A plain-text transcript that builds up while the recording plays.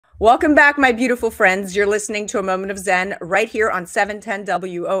Welcome back, my beautiful friends. You're listening to A Moment of Zen right here on 710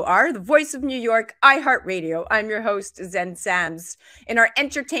 WOR, the voice of New York, iHeartRadio. I'm your host, Zen Sams. In our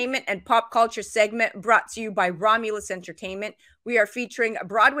entertainment and pop culture segment brought to you by Romulus Entertainment, we are featuring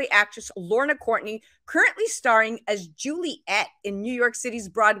Broadway actress Lorna Courtney, currently starring as Juliet in New York City's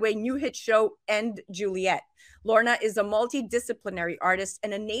Broadway new hit show, Juliet. Lorna is a multidisciplinary artist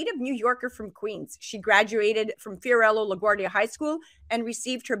and a native New Yorker from Queens. She graduated from Fiorello LaGuardia High School and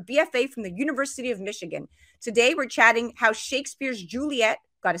received her BFA from the University of Michigan. Today, we're chatting how Shakespeare's Juliet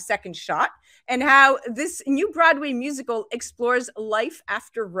got a second shot and how this new Broadway musical explores life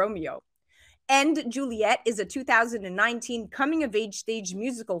after Romeo. Juliet is a 2019 coming-of-age stage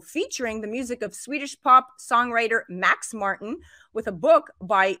musical featuring the music of Swedish pop songwriter Max Martin with a book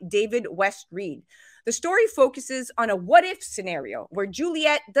by David West Reed. The story focuses on a what-if scenario where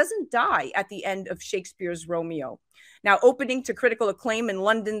Juliet doesn't die at the end of Shakespeare's Romeo. Now, opening to critical acclaim in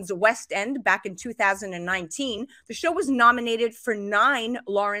London's West End back in 2019, the show was nominated for 9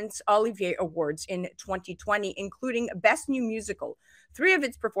 Laurence Olivier Awards in 2020, including Best New Musical. 3 of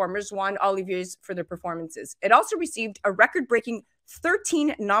its performers won Oliviers for their performances. It also received a record-breaking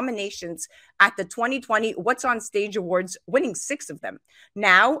 13 nominations at the 2020 What's on Stage Awards, winning 6 of them.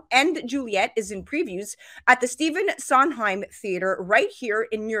 Now, Juliet is in previews at the Stephen Sondheim Theater right here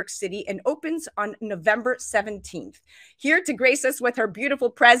in New York City and opens on November 17th. Here to grace us with her beautiful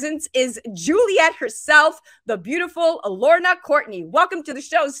presence is Juliet herself, the beautiful Lorna Courtney. Welcome to the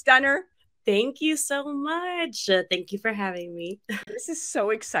show, Stunner. Thank you so much. Thank you for having me. This is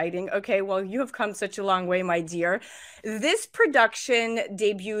so exciting. Okay, well, you have come such a long way, my dear. This production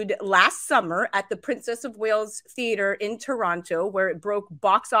debuted last summer at the Princess of Wales Theatre in Toronto, where it broke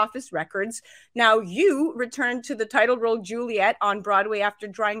box office records. Now, you returned to the title role Juliet on Broadway after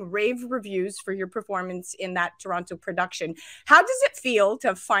drawing rave reviews for your performance in that Toronto production. How does it feel to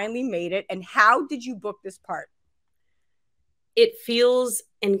have finally made it, and how did you book this part? It feels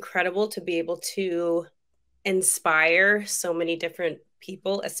incredible to be able to inspire so many different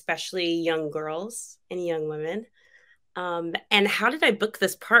people, especially young girls and young women. And how did I book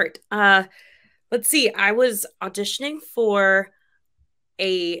this part? Let's see. I was auditioning for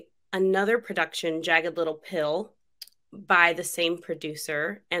another production, Jagged Little Pill, by the same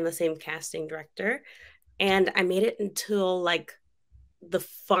producer and the same casting director. And I made it until like the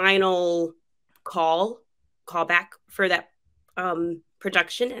final callback for that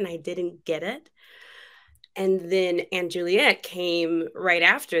production, and I didn't get it. And then Juliet came right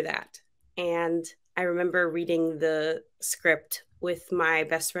after that. And I remember reading the script with my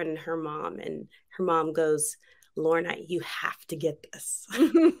best friend and her mom goes, "Lorna, you have to get this."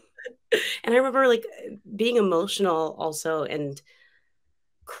 And I remember like being emotional also and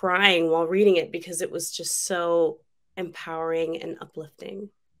crying while reading it because it was just so empowering and uplifting.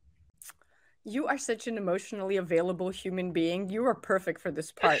 You are such an emotionally available human being. You are perfect for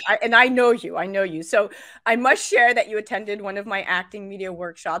this part. I know you. I know you. So I must share that you attended one of my acting media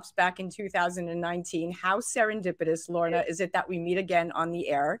workshops back in 2019. How serendipitous, Lorna, is it that we meet again on the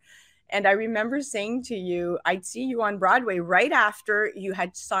air? And I remember saying to you, I'd see you on Broadway right after you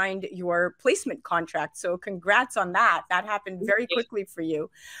had signed your placement contract. So congrats on that. That happened very quickly for you.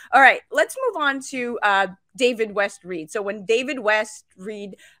 All right, let's move on to David West Reed. So when David West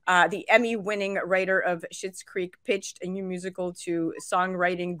Reed, the Emmy-winning writer of Schitt's Creek, pitched a new musical to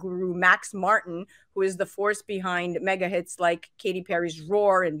songwriting guru Max Martin, who is the force behind mega hits like Katy Perry's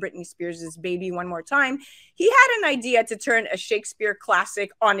Roar and Britney Spears' Baby One More Time, he had an idea to turn a Shakespeare classic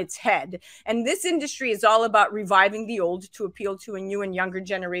on its head. And this industry is all about reviving the old to appeal to a new and younger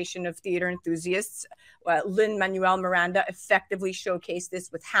generation of theater enthusiasts. Lin-Manuel Miranda effectively showcased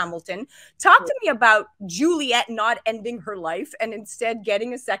this with Hamilton. Talk to me about Juliet not ending her life and instead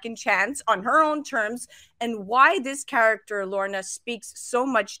getting a second chance on her own terms, and why this character, Lorna, speaks so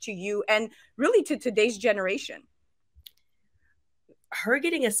much to you and really to today's generation. Her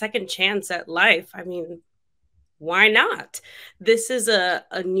getting a second chance at life, I mean, why not? This is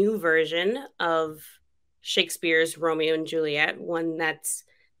a new version of Shakespeare's Romeo and Juliet, one that's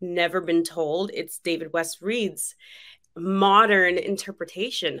never been told. It's David West Reed's modern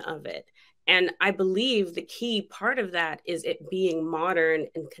interpretation of it. And I believe the key part of that is it being modern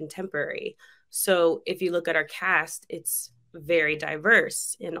and contemporary. So if you look at our cast, it's very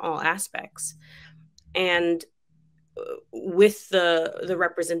diverse in all aspects. And with the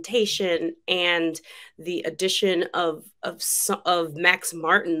representation and the addition of Max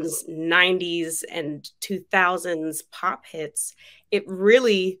Martin's 90s and 2000s pop hits, it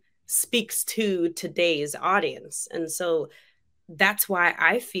really speaks to today's audience. And so that's why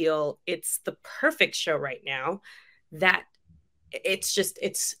I feel it's the perfect show right now that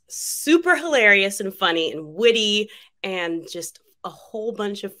it's super hilarious and funny and witty and just a whole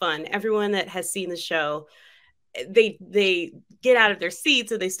bunch of fun. Everyone that has seen the show, they get out of their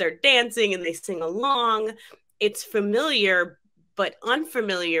seats and they start dancing and they sing along. It's familiar but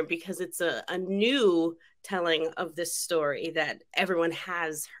unfamiliar because it's a new telling of this story that everyone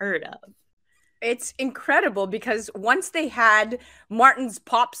has heard of. It's incredible because once they had Martin's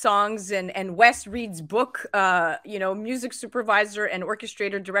pop songs and Wes Reed's book, music supervisor and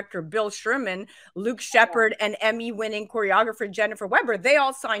orchestrator director Bill Sherman, Luke Shepard, and Emmy-winning choreographer Jennifer Weber, they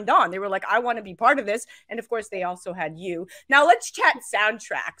all signed on. They were like, I want to be part of this. And of course, they also had you. Now let's chat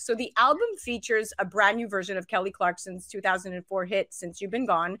soundtrack. So the album features a brand new version of Kelly Clarkson's 2004 hit, Since You've Been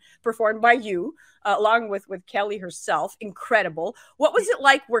Gone, performed by you, along with Kelly herself. Incredible. What was it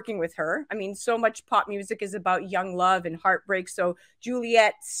like working with her? I mean, so much pop music is about young love and heartbreak. So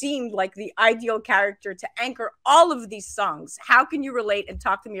Juliet seemed like the ideal character to anchor all of these songs. How can you relate, and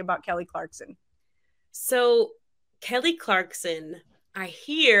talk to me about Kelly Clarkson? So Kelly Clarkson, I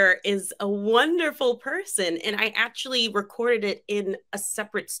hear, is a wonderful person. And I actually recorded it in a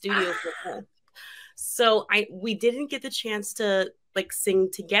separate studio for her. So we didn't get the chance to like sing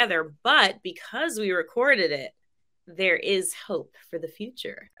together, but because we recorded it, there is hope for the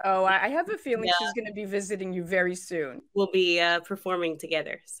future. Oh, I have a feeling she's going to be visiting you very soon. We'll be performing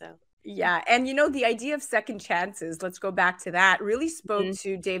together. So yeah. And the idea of second chances, let's go back to that, really spoke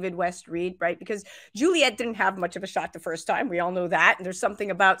to David West Reed, right? Because Juliet didn't have much of a shot the first time. We all know that. And there's something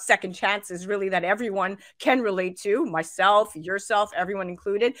about second chances really that everyone can relate to, myself, yourself, everyone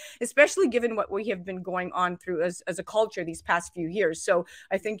included, especially given what we have been going on through as a culture these past few years. So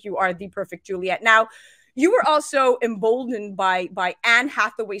I think you are the perfect Juliet. Now, you were also emboldened by Anne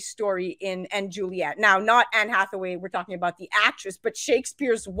Hathaway's story in And Juliet. Now, not Anne Hathaway, we're talking about the actress, but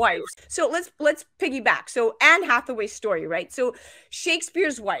Shakespeare's wife. So let's piggyback. So Anne Hathaway's story, right? So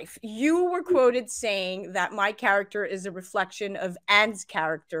Shakespeare's wife, you were quoted saying that my character is a reflection of Anne's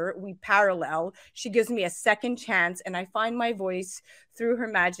character. We parallel. She gives me a second chance, and I find my voice through her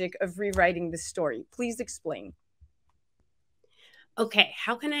magic of rewriting the story. Please explain. Okay,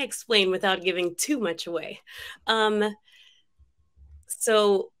 how can I explain without giving too much away?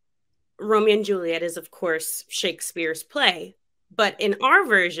 So Romeo and Juliet is, of course, Shakespeare's play. But in our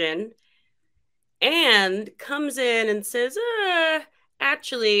version, Anne comes in and says,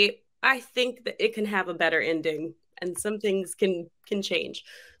 actually, I think that it can have a better ending and some things can change.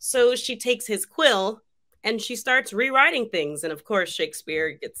 So she takes his quill and she starts rewriting things. And of course,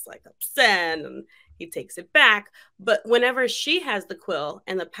 Shakespeare gets like upset and he takes it back. But whenever she has the quill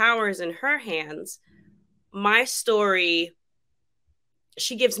and the power is in her hands, my story,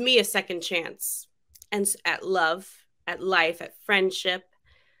 she gives me a second chance, and at love, at life, at friendship.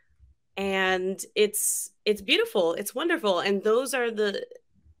 And it's beautiful. It's wonderful. And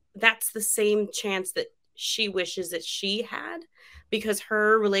that's the same chance that she wishes that she had, because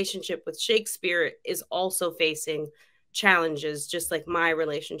her relationship with Shakespeare is also facing challenges, just like my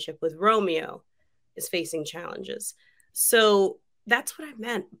relationship with Romeo is facing challenges. So that's what I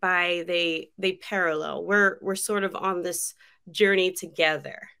meant by they parallel. We're sort of on this journey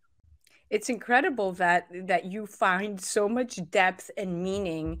together. It's incredible that you find so much depth and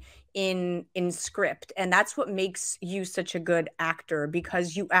meaning in script, and that's what makes you such a good actor,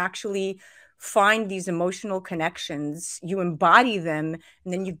 because you actually find these emotional connections, you embody them,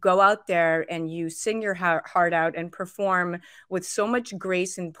 and then you go out there and you sing your heart out and perform with so much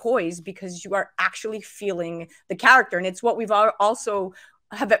grace and poise because you are actually feeling the character. And it's what we've also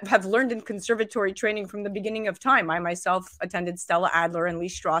have learned in conservatory training from the beginning of time. I myself attended Stella Adler and Lee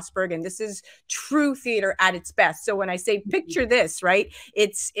Strasberg, and this is true theater at its best. So when I say picture this, right,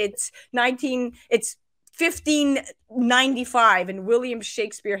 it's 1595, and William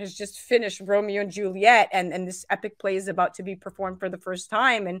Shakespeare has just finished Romeo and Juliet, and this epic play is about to be performed for the first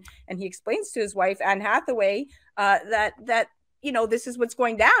time, and he explains to his wife Anne Hathaway that this is what's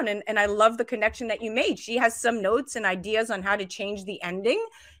going down, and I love the connection that you made. She has some notes and ideas on how to change the ending,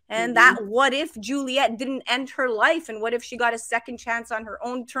 and that what if Juliet didn't end her life, and what if she got a second chance on her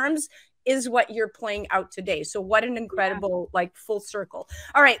own terms, is what you're playing out today. So what an incredible, like, full circle.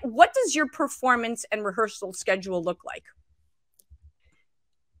 All right. What does your performance and rehearsal schedule look like?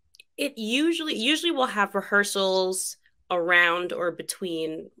 It usually we'll have rehearsals around or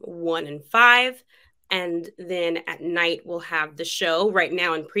between 1 and 5. And then at night we'll have the show right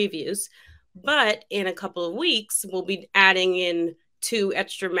now in previews. But in a couple of weeks, we'll be adding in 2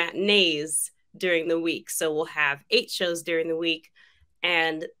 extra matinees during the week. So we'll have 8 shows during the week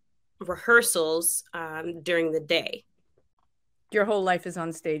and rehearsals during the day. Your whole life is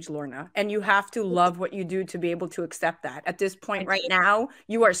on stage, Lorna, and you have to love what you do to be able to accept that. At this point right now,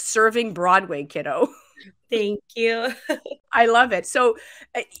 you are serving Broadway, kiddo. Thank you. I love it. So,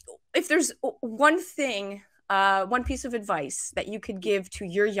 if there's one thing, one piece of advice that you could give to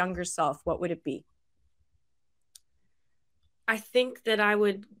your younger self, what would it be? I think that I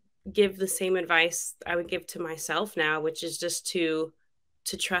would give the same advice I would give to myself now, which is just to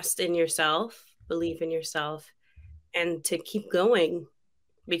trust in yourself, believe in yourself, and to keep going,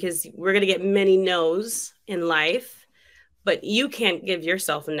 because we're going to get many no's in life, but you can't give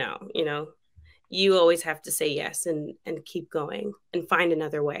yourself a no. You always have to say yes and keep going and find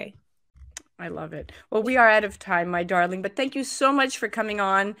another way. I love it. Well, we are out of time, my darling, but thank you so much for coming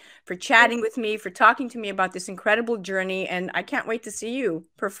on, for chatting with me, for talking to me about this incredible journey, and I can't wait to see you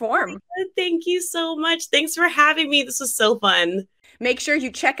perform. Thank you so much. Thanks for having me. This was so fun. Make sure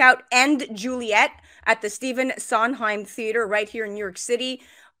you check out End Juliet at the Stephen Sondheim Theater right here in New York City.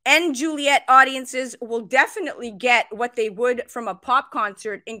 And Juliet audiences will definitely get what they would from a pop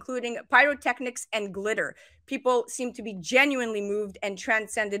concert, including pyrotechnics and glitter. People seem to be genuinely moved and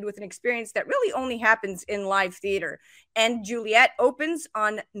transcended with an experience that really only happens in live theater. And Juliet opens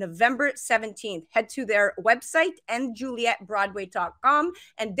on November 17th. Head to their website, andjulietbroadway.com,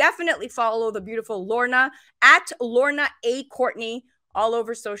 and definitely follow the beautiful Lorna at Lorna Courtney all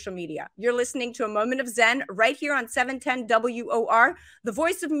over social media. You're listening to A Moment of Zen right here on 710 WOR, the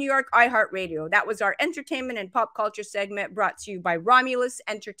voice of New York, iHeartRadio. That was our entertainment and pop culture segment brought to you by Romulus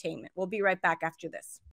Entertainment. We'll be right back after this.